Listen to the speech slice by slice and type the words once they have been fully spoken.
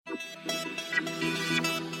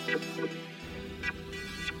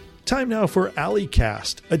Time now for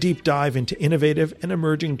AliCast, a deep dive into innovative and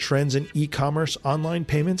emerging trends in e-commerce, online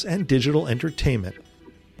payments, and digital entertainment.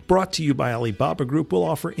 Brought to you by Alibaba Group, we'll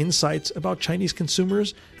offer insights about Chinese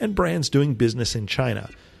consumers and brands doing business in China.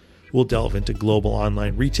 We'll delve into global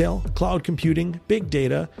online retail, cloud computing, big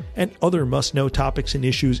data, and other must-know topics and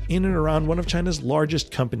issues in and around one of China's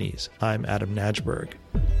largest companies. I'm Adam Najberg.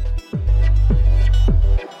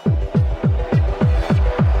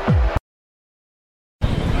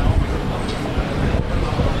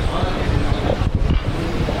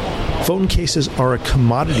 Phone cases are a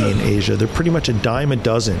commodity in Asia. They're pretty much a dime a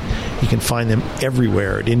dozen. You can find them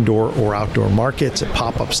everywhere at indoor or outdoor markets, at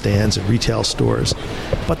pop-up stands, at retail stores.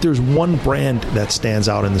 But there's one brand that stands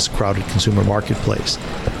out in this crowded consumer marketplace.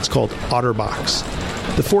 It's called OtterBox.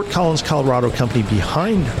 The Fort Collins, Colorado company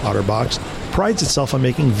behind OtterBox prides itself on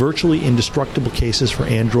making virtually indestructible cases for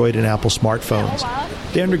Android and Apple smartphones.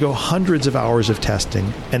 They undergo hundreds of hours of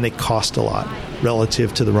testing, and they cost a lot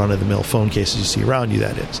relative to the run-of-the-mill phone cases you see around you,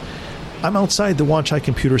 that is. I'm outside the Wan Chai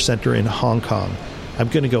Computer Center in Hong Kong. I'm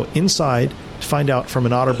going to go inside to find out from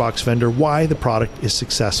an OtterBox vendor why the product is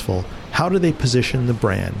successful, how do they position the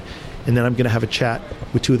brand, and then I'm going to have a chat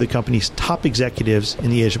with two of the company's top executives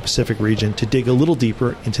in the Asia-Pacific region to dig a little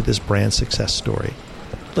deeper into this brand success story.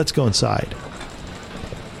 Let's go inside.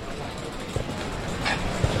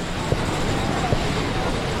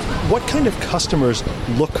 What kind of customers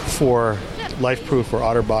look for LifeProof or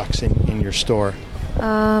OtterBox in your store?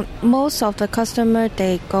 Most of the customer,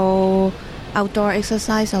 they go outdoor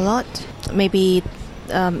exercise a lot. Maybe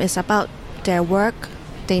it's about their work.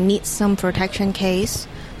 They need some protection case,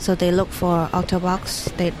 so they look for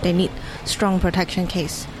OtterBox. They need strong protection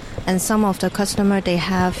case. And some of the customer, they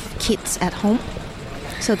have kids at home,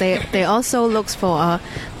 so they also look for.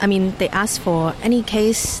 They ask for any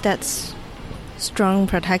case that's strong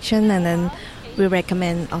protection, and then we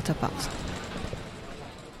recommend OtterBox.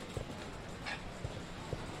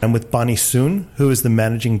 I'm with Bonnie Soon, who is the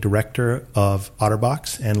managing director of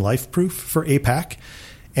OtterBox and LifeProof for APAC,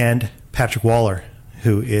 and Patrick Waller,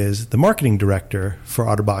 who is the marketing director for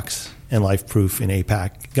OtterBox and LifeProof in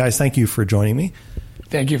APAC. Guys, thank you for joining me.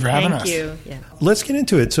 Thank you for having us. Thank you. Yeah. Let's get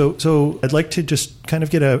into it. So I'd like to just kind of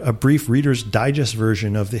get a brief Reader's Digest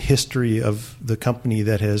version of the history of the company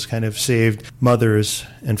that has kind of saved mothers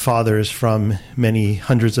and fathers from many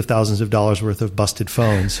hundreds of thousands of dollars worth of busted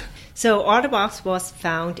phones. So OtterBox was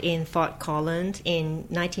founded in Fort Collins in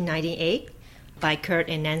 1998 by Kurt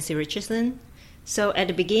and Nancy Richardson. So at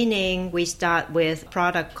the beginning, we start with a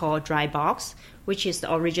product called DryBox, which is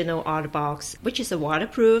the original OtterBox, which is a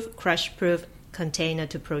waterproof, crush-proof container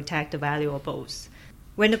to protect the valuables.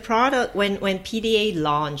 When PDA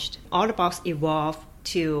launched, OtterBox evolved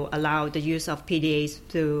to allow the use of PDAs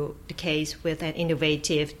through the case with an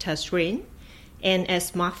innovative touchscreen. And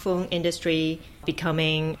as smartphone industry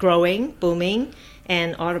growing, booming,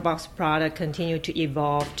 and OtterBox product continue to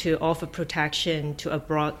evolve to offer protection to a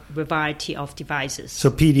broad variety of devices. So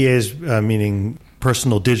PDAs meaning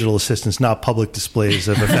personal digital assistants, not public displays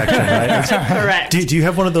of affection, right? Correct. Do you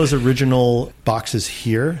have one of those original boxes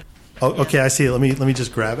here? Oh, okay, I see it. Let me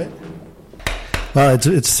just grab it. Well,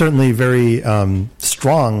 it's certainly very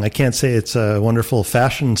strong. I can't say it's a wonderful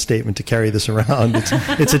fashion statement to carry this around.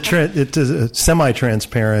 It's a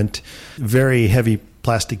semi-transparent, very heavy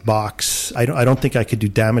plastic box. I don't think I could do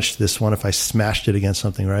damage to this one if I smashed it against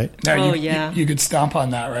something, right? No, you could stomp on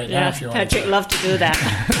that right now if you want. Patrick loved to do that.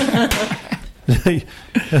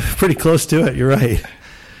 Pretty close to it. You're right.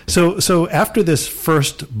 So after this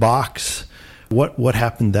first box, what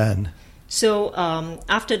happened then? So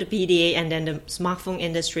after the PDA and then the smartphone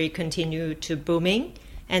industry continued to booming,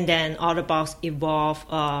 and then OtterBox evolved,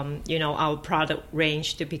 our product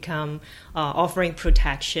range to become offering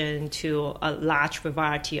protection to a large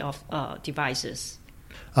variety of devices.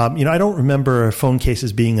 I don't remember phone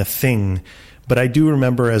cases being a thing, but I do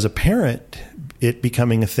remember as a parent it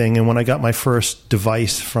becoming a thing. And when I got my first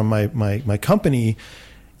device from my company,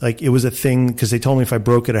 like it was a thing because they told me if I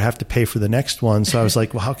broke it, I have to pay for the next one. So I was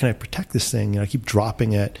like, well, how can I protect this thing? I keep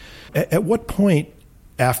dropping it. At what point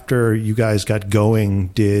after you guys got going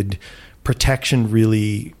did protection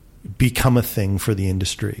really become a thing for the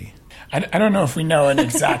industry? I don't know if we know an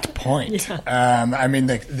exact point.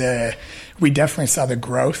 Yeah. We definitely saw the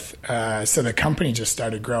growth. So the company just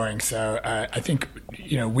started growing. So I think,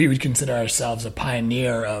 we would consider ourselves a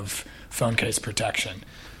pioneer of phone case protection.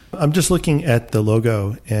 I'm just looking at the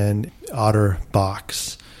logo and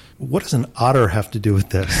OtterBox. What does an otter have to do with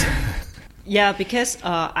this? Yeah, because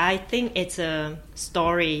I think it's a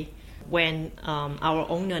story when our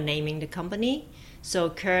owner naming the company. So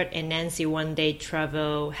Kurt and Nancy one day have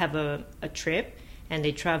a trip, and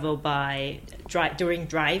they travel during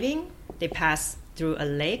driving. They pass through a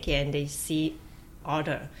lake and they see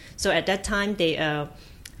otter. So at that time they are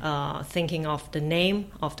thinking of the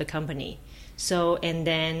name of the company. So and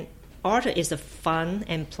then otter is a fun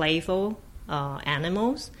and playful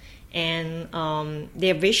animals, and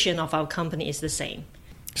their vision of our company is the same.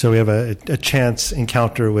 So we have a chance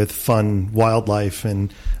encounter with fun wildlife,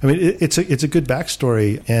 and I mean it's a good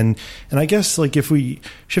backstory, and I guess like if we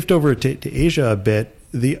shift over to Asia a bit,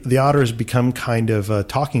 the otter has become kind of a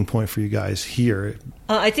talking point for you guys here.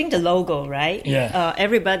 I think the logo, right? Yeah.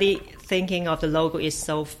 Everybody thinking of the logo is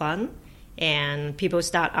so fun, and people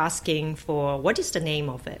start asking for what is the name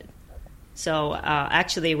of it. So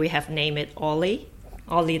actually, we have named it Ollie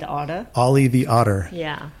the Otter. Ollie the Otter.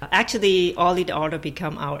 Yeah. Actually, Ollie the Otter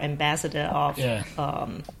become our ambassador of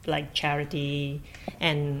like charity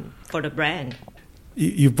and for the brand.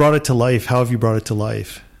 You've brought it to life. How have you brought it to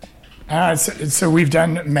life? So we've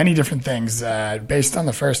done many different things based on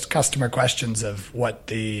the first customer questions of what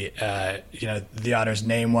the otter's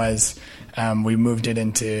name was. We moved it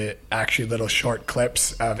into actually little short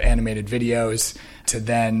clips of animated videos, to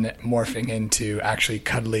then morphing into actually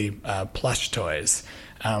cuddly plush toys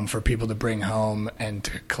for people to bring home and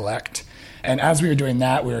to collect. And as we were doing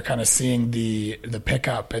that, we were kind of seeing the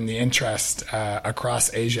pickup and the interest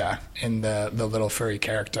across Asia in the little furry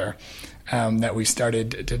character. That we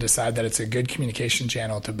started to decide that it's a good communication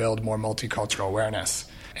channel to build more multicultural awareness.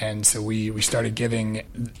 And so we started giving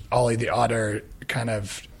Ollie the Otter kind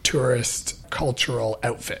of tourist cultural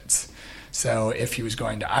outfits. So if he was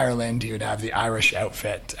going to Ireland, he would have the Irish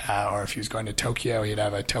outfit, or if he was going to Tokyo, he'd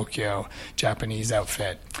have a Tokyo Japanese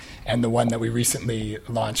outfit. And the one that we recently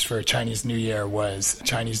launched for Chinese New Year was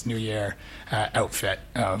Chinese New Year outfit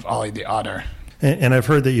of Ollie the Otter. And I've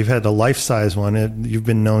heard that you've had a life-size one. You've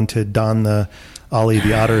been known to don the Ollie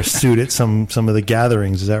the Otter suit at some of the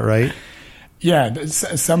gatherings. Is that right? Yeah,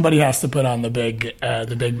 somebody has to put on the big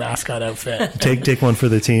mascot outfit. Take one for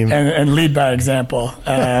the team and lead by example.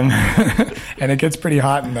 And it gets pretty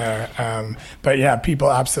hot in there. But yeah,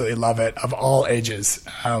 people absolutely love it of all ages.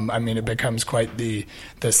 I mean, it becomes quite the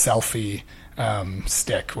selfie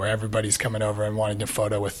stick where everybody's coming over and wanting to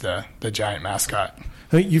photo with the giant mascot.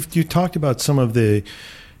 I mean, you talked about some of the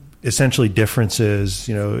essentially differences.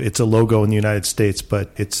 You know, it's a logo in the United States,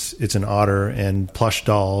 but it's an otter and plush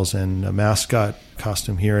dolls and a mascot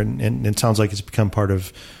costume here, and it sounds like it's become part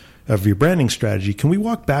of your branding strategy. Can we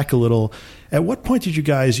walk back a little? At what point did you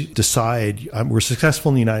guys decide we're successful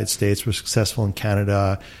in the United States, we're successful in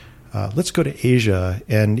Canada, let's go to Asia,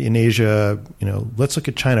 and in Asia, let's look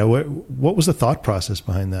at China. What was the thought process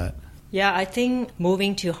behind that? Yeah, I think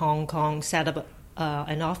moving to Hong Kong, set up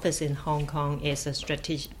an office in Hong Kong is a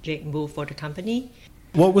strategic move for the company.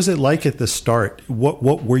 What was it like at the start? What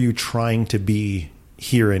were you trying to be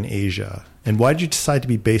here in Asia? And why did you decide to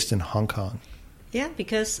be based in Hong Kong? Yeah,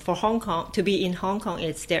 because for Hong Kong, to be in Hong Kong,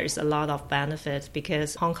 there is a lot of benefits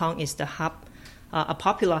because Hong Kong is the hub, a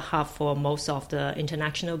popular hub for most of the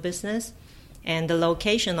international business. And the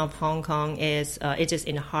location of Hong Kong is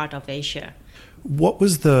in the heart of Asia. What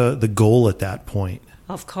was the goal at that point?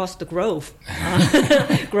 Of course, the growth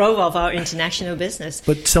of our international business.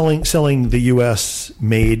 But selling the U.S.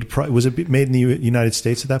 made, was it made in the United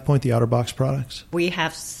States at that point, the OtterBox products? We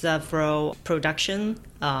have several production,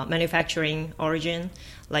 manufacturing origin,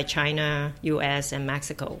 like China, U.S., and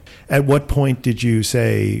Mexico. At what point did you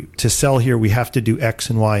say, to sell here, we have to do X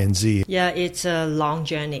and Y and Z? Yeah, it's a long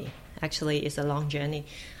journey. Actually, it's a long journey.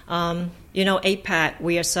 APAC,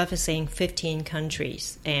 we are servicing 15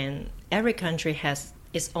 countries, and every country has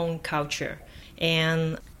its own culture.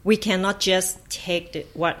 And we cannot just take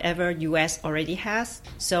whatever U.S. already has.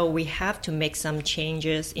 So we have to make some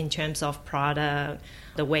changes in terms of product,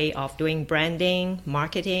 the way of doing branding,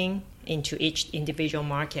 marketing into each individual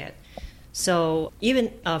market. So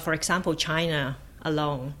even, for example, China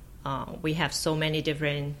alone, we have so many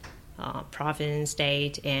different province,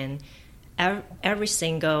 state, and every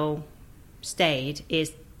single state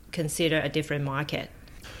is considered a different market.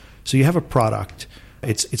 So you have a product.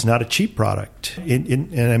 It's not a cheap product,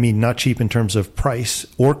 and I mean not cheap in terms of price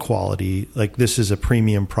or quality. Like, this is a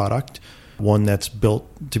premium product, one that's built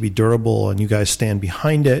to be durable, and you guys stand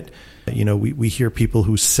behind it. We hear people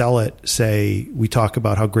who sell it say, we talk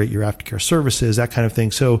about how great your aftercare service is, that kind of thing.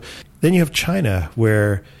 So then you have China,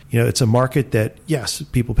 where it's a market that, yes,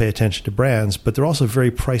 people pay attention to brands, but they're also very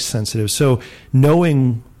price sensitive. So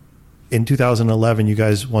knowing in 2011 you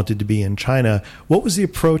guys wanted to be in China, what was the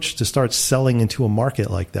approach to start selling into a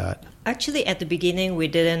market like that? Actually, at the beginning, we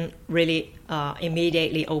didn't really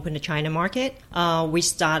immediately open the China market. We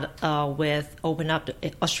start with open up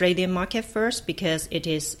the Australian market first because it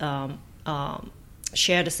is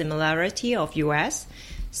share the similarity of US.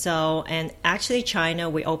 So, and actually China,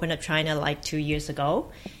 we opened up China like 2 years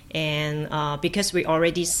ago. And because we're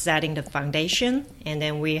already setting the foundation, and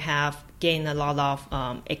then we have gained a lot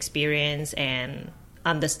of experience and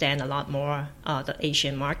understand a lot more the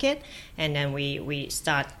Asian market. And then we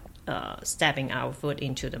start stepping our foot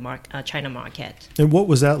into the China market. And what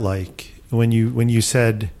was that like when you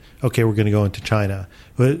said, okay, we're going to go into China?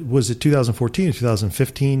 Was it 2014 or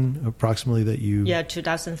 2015 approximately that you... Yeah,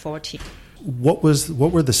 2014. What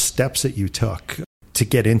were the steps that you took to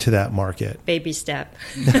get into that market? Baby step.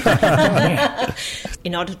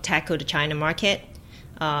 In order to tackle the China market,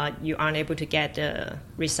 you aren't able to get the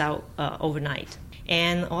result overnight.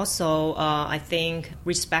 And also, I think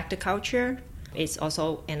respect the culture is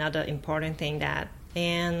also another important thing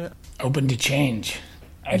and open to change.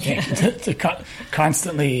 I think to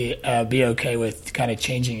constantly be okay with kind of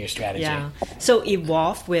changing your strategy. Yeah. So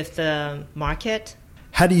evolve with the market.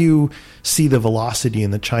 How do you see the velocity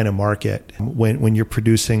in the China market when you're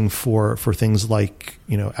producing for things like,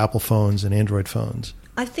 Apple phones and Android phones?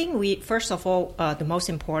 I think first of all, the most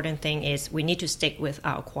important thing is we need to stick with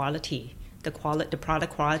our quality, the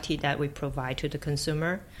product quality that we provide to the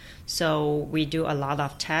consumer. So we do a lot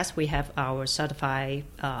of tests. We have our certified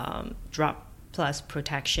drop plus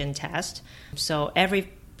protection test. So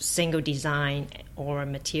every single design or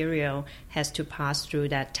material has to pass through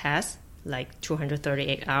that test, like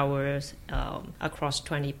 238 hours across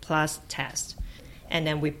 20 plus tests. And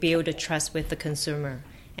then we build the trust with the consumer.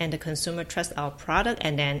 And the consumer trusts our product.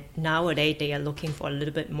 And then nowadays they are looking for a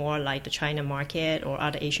little bit more like the China market or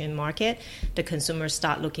other Asian market. The consumers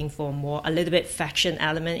start looking for a little bit fashion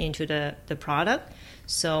element into the product.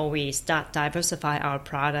 So we start diversify our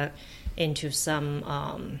product into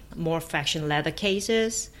some more fashion leather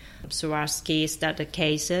cases, Swarovski studded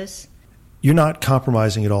cases. You're not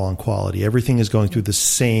compromising at all on quality. Everything is going through the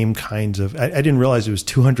same kinds of... I didn't realize it was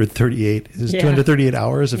 238. Is 238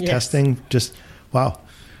 hours of testing? Just, wow.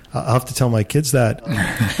 I'll have to tell my kids that.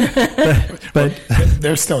 but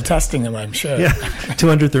they're still testing them, I'm sure. Yeah,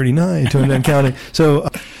 239, 209 counting. So,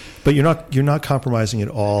 but you're not compromising at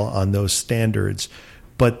all on those standards.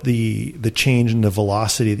 But the change in the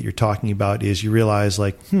velocity that you're talking about is you realize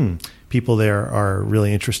people there are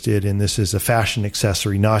really interested in this as a fashion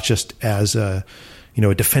accessory, not just as a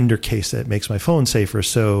defender case that makes my phone safer.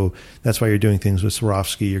 So that's why you're doing things with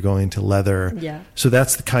Swarovski. You're going to leather. Yeah. So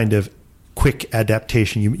that's the kind of quick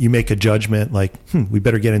adaptation. You make a judgment like, we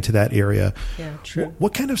better get into that area. Yeah, true.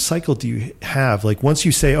 What kind of cycle do you have? Like once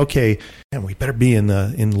you say, okay, man, we better be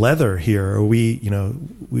in leather here, or we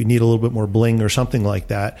need a little bit more bling or something like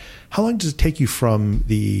that. How long does it take you from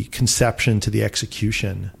the conception to the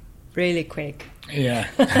execution? Really quick.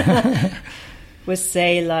 Yeah. We'll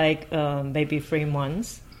say maybe 3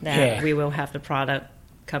 months that we will have the product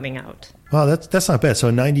coming out. Wow, that's not bad. So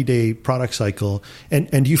a 90-day product cycle.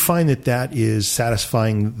 And do you find that is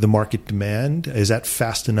satisfying the market demand? Is that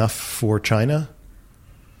fast enough for China?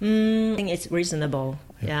 I think it's reasonable.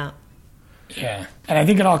 Yeah. Yeah. And I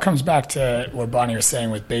think it all comes back to what Bonnie was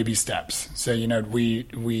saying with baby steps. So,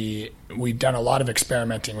 we've done a lot of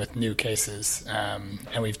experimenting with new cases,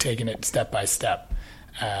 and we've taken it step by step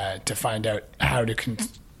to find out how do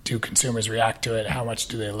consumers react to it, how much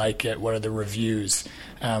do they like it, what are the reviews,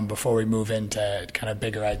 before we move into kind of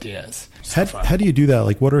bigger ideas. How do you do that?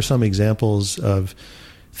 Like, what are some examples of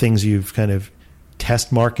things you've kind of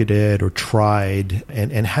test marketed or tried,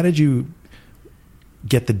 and how did you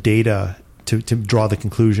get the data to draw the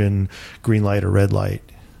conclusion, green light or red light?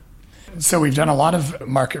 So we've done a lot of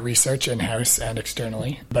market research in-house and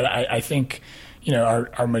externally, but I think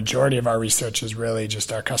our majority of our research is really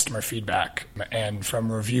just our customer feedback, and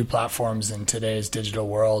from review platforms in today's digital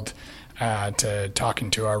world to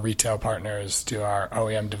talking to our retail partners, to our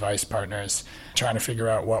OEM device partners, trying to figure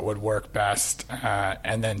out what would work best,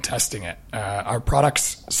 and then testing it. Our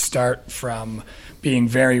products start from being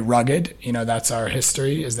very rugged. That's our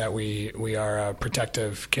history, is that we are a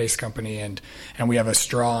protective case company, and we have a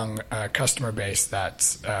strong customer base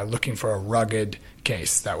that's looking for a rugged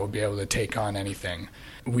case that will be able to take on anything.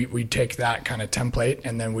 We take that kind of template,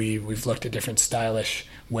 and then we've looked at different stylish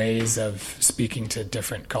ways of speaking to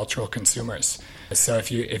different cultural consumers. So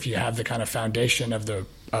if you have the kind of foundation of the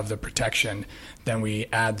protection, then we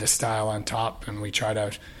add the style on top, and we try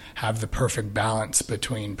to have the perfect balance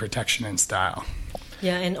between protection and style.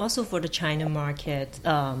 Yeah, and also for the China market,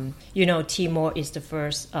 Tmall is the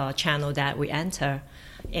first channel that we enter.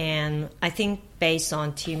 And I think based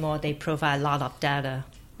on Tmall, they provide a lot of data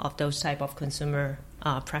of those type of consumer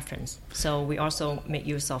preference. So we also make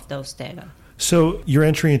use of those data. So your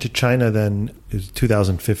entry into China then is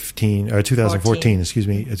 2015 or 2014,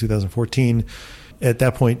 2014. At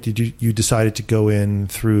that point, did you decided to go in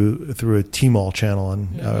through a Tmall channel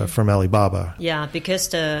and from Alibaba? Yeah, because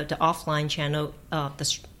the offline channel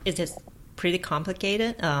it is pretty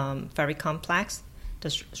complicated, very complex, the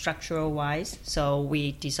structural wise. So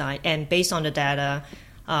we decided, and based on the data,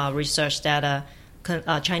 research data,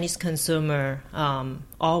 Chinese consumer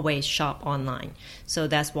always shop online. So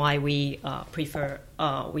that's why we prefer,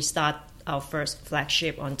 we start our first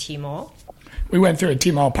flagship on Tmall. We went through a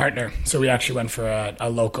Tmall partner, so we actually went for a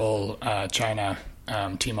local China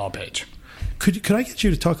Tmall page. Could I get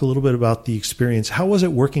you to talk a little bit about the experience? How was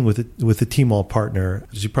it working with the Tmall partner?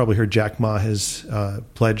 As you probably heard, Jack Ma has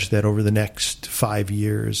pledged that over the next 5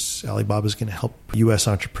 years, Alibaba is going to help U.S.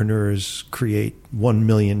 entrepreneurs create 1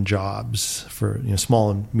 million jobs for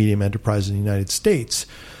small and medium enterprises in the United States.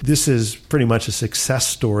 This is pretty much a success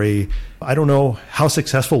story. I don't know, how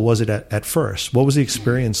successful was it at first? What was the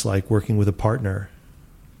experience like working with a partner?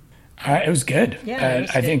 It was good. Yeah,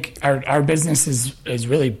 I think our business is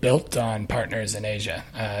really built on partners in Asia.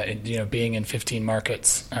 Being in 15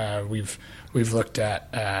 markets, we've looked at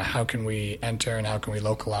how can we enter and how can we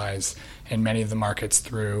localize in many of the markets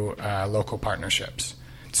through local partnerships.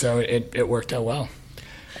 So it worked out well.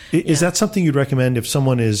 Is that something you'd recommend if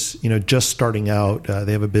someone is just starting out,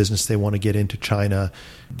 they have a business, they want to get into China?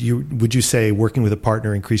 Would you say working with a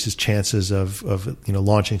partner increases chances of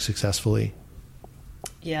launching successful?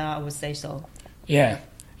 Yeah, I would say so. Yeah.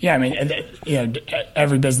 I mean,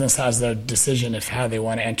 every business has their decision of how they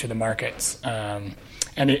want to enter the markets. And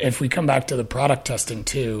if we come back to the product testing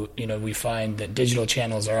too, we find that digital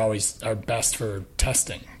channels are best for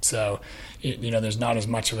testing. So, there's not as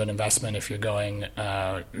much of an investment if you're going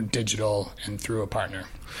digital and through a partner.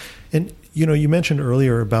 And, you mentioned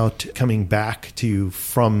earlier about coming back to you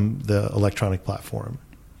from the electronic platform.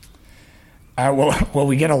 Well,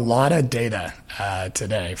 we get a lot of data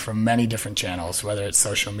today from many different channels, whether it's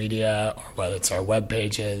social media or whether it's our web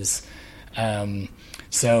pages.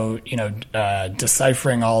 So,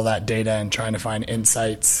 deciphering all that data and trying to find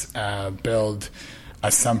insights, build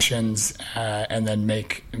assumptions, and then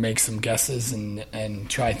make some guesses and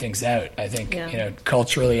try things out. I think,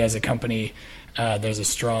 culturally as a company, there's a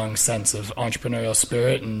strong sense of entrepreneurial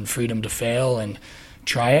spirit and freedom to fail and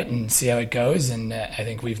try it and see how it goes, and I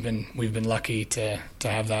think we've been lucky to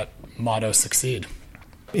have that motto succeed.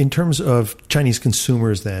 In terms of Chinese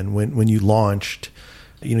consumers, then, when you launched,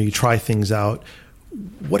 you try things out.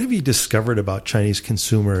 What have you discovered about Chinese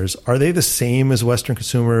consumers? Are they the same as Western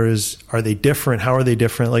consumers? Are they different? How are they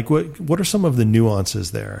different? Like, what are some of the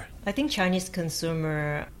nuances there? I think Chinese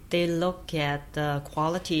consumer, they look at the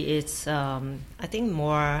quality. It's I think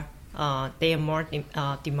more they are more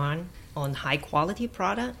demand on high quality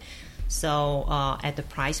product. So at the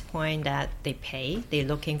price point that they pay, they're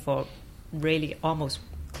looking for really almost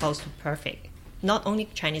close to perfect. Not only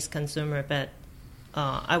Chinese consumer, but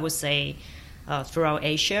I would say throughout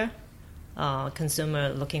Asia, consumer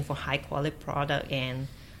looking for high quality product and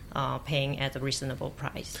paying at a reasonable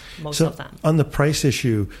price, most of them. On the price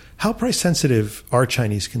issue, how price sensitive are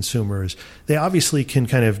Chinese consumers? They obviously can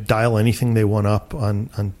kind of dial anything they want up on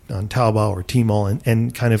Taobao or Tmall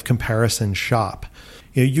and kind of comparison shop.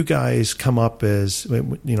 You guys come up as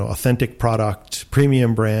authentic product,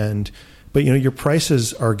 premium brand, but your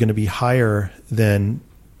prices are going to be higher than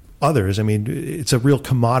others. I mean, it's a real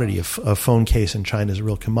commodity. A phone case in China is a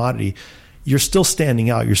real commodity. You're still standing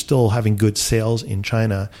out. You're still having good sales in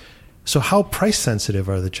China. So how price sensitive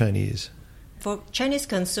are the Chinese? For Chinese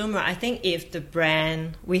consumer, I think if the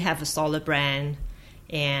brand, we have a solid brand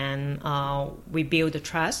and we build the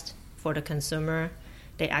trust for the consumer,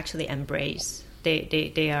 they actually embrace.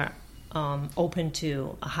 They are open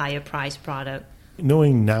to a higher price product.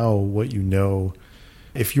 Knowing now what you know,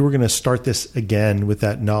 if you were going to start this again with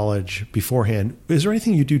that knowledge beforehand, is there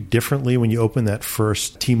anything you do differently when you open that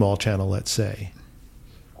first Tmall channel, let's say?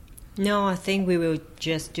 No, I think we will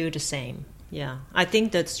just do the same. Yeah, I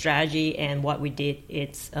think the strategy and what we did,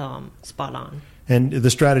 it's spot on. And the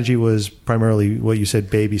strategy was primarily what you said,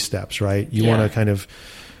 baby steps, right? You want to kind of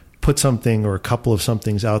put something or a couple of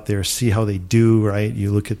somethings out there, see how they do, right?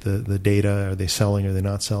 You look at the data. Are they selling? Are they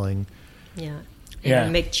not selling? Yeah.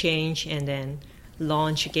 And make change and then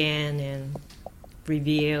launch again and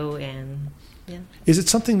review and Is it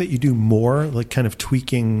something that you do more, like kind of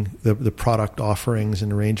tweaking the product offerings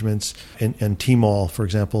and arrangements and Tmall, for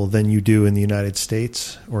example, than you do in the United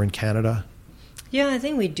States or in Canada? Yeah, I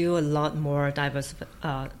think we do a lot more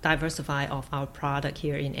diversify of our product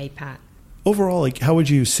here in APAC. Overall, like, how would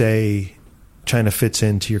you say China fits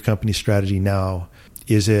into your company's strategy now?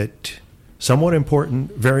 Is it somewhat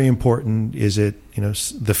important, very important? Is it,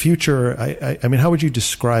 the future? I mean, how would you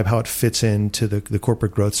describe how it fits into the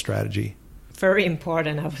corporate growth strategy? Very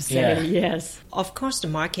important, I would say, yes. Of course, the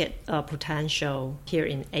market potential here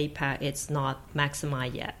in APAC is not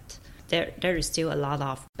maximized yet. There is still a lot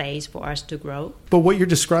of space for us to grow. But what you're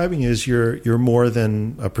describing is you're more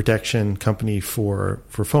than a protection company for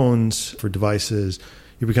phones, for devices.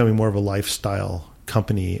 You're becoming more of a lifestyle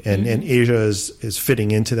company, and Asia is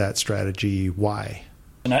fitting into that strategy. Why?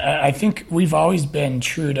 And I think we've always been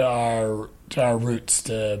true to our roots,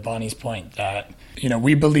 to Bonnie's point, that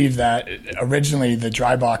we believe that originally the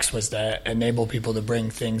dry box was to enable people to bring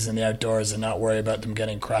things in the outdoors and not worry about them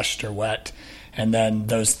getting crushed or wet. And then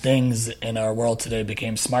those things in our world today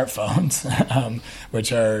became smartphones,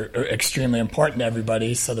 which are extremely important to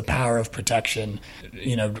everybody. So the power of protection,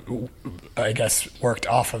 I guess, worked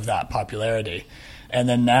off of that popularity. And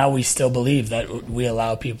then now we still believe that we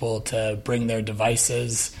allow people to bring their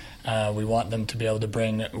devices. We want them to be able to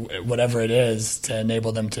bring whatever it is to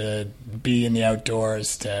enable them to be in the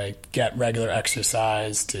outdoors, to get regular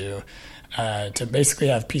exercise, to basically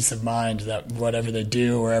have peace of mind that whatever they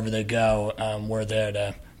do, wherever they go, we're there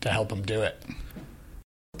to help them do it.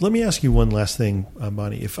 Let me ask you one last thing,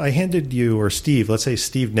 Bonnie. If I handed you, or Steve, let's say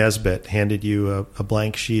Steve Nesbitt handed you a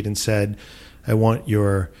blank sheet and said, I want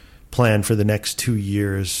your plan for the next 2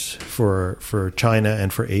 years for China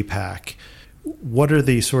and for APAC, what are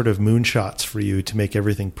the sort of moonshots for you to make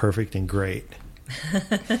everything perfect and great?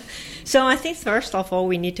 So I think first of all,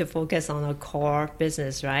 we need to focus on our core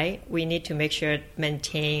business, right? We need to make sure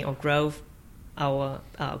maintain or grow our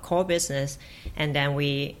core business, and then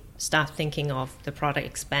we start thinking of the product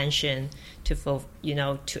expansion to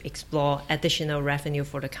explore additional revenue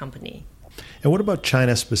for the company. And what about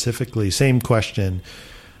China specifically? Same question.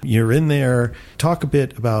 You're in there. Talk a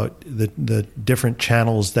bit about the different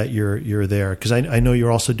channels that you're there, because I know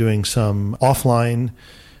you're also doing some offline,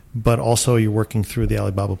 but also you're working through the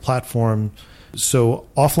Alibaba platform. So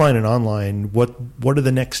offline and online, what are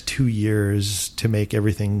the next 2 years to make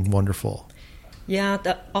everything wonderful? Yeah,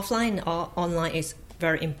 the offline and online is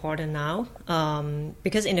very important now,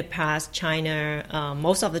 because in the past, China,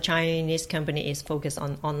 most of the Chinese company is focused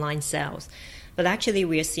on online sales. But actually,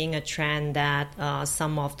 we are seeing a trend that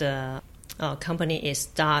some of the company is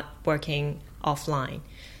start working offline.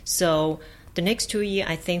 So the next 2 years,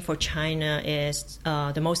 I think for China is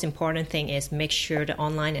the most important thing is make sure the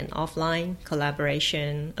online and offline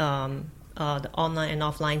collaboration, the online and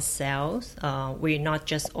offline sales, we're not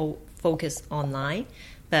just focus online,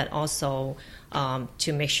 but also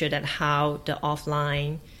to make sure that how the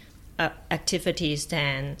offline activities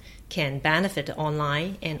then can benefit the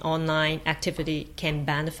online, and online activity can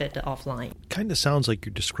benefit the offline. Kind of sounds like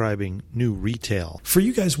you're describing new retail. For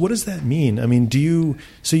you guys, what does that mean? I mean, you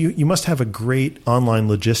must have a great online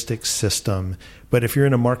logistics system, but if you're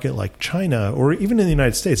in a market like China or even in the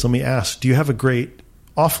United States, let me ask, do you have a great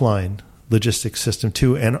offline logistics system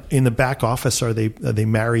too? And in the back office, are they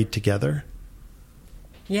married together?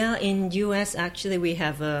 Yeah, in US actually we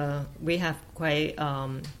have a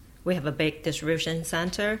big distribution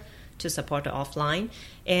center to support the offline.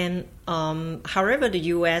 And however, the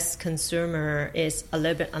U.S. consumer is a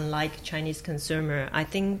little bit unlike Chinese consumer. I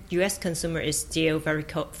think U.S. consumer is still very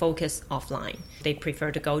focused offline. They prefer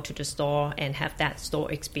to go to the store and have that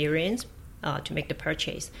store experience to make the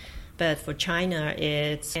purchase. But for China,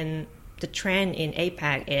 and the trend in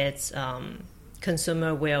APAC, it's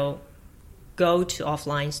consumer will go to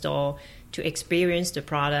offline store to experience the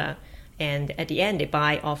product, and at the end they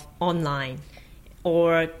buy online,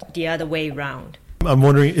 or the other way around. I'm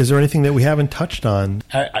wondering, is there anything that we haven't touched on?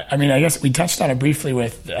 I mean, I guess we touched on it briefly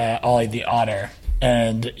with Ollie the Otter,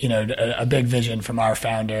 and a big vision from our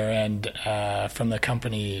founder and from the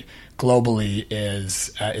company globally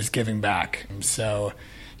is giving back. So,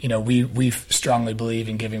 we strongly believe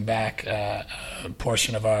in giving back a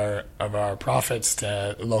portion of our profits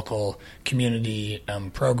to local community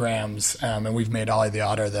programs, and we've made Ollie the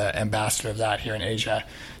Otter the ambassador of that here in Asia.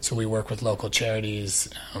 So we work with local charities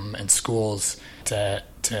and schools to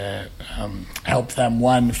help them,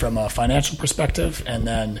 one, from a financial perspective, and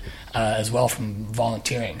then as well from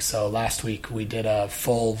volunteering. So last week we did a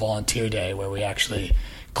full volunteer day where we actually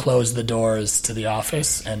closed the doors to the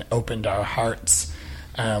office and opened our hearts,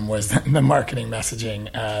 was the marketing messaging,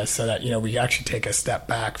 so that we actually take a step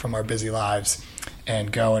back from our busy lives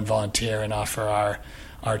and go and volunteer and offer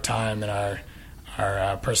our time and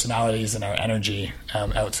our personalities and our energy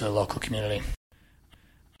out to the local community.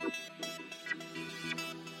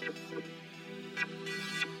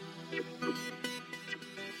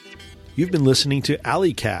 You've been listening to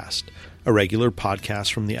AliCast, a regular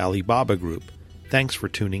podcast from the Alibaba Group. Thanks for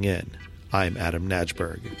tuning in. I'm Adam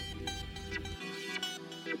Najberg.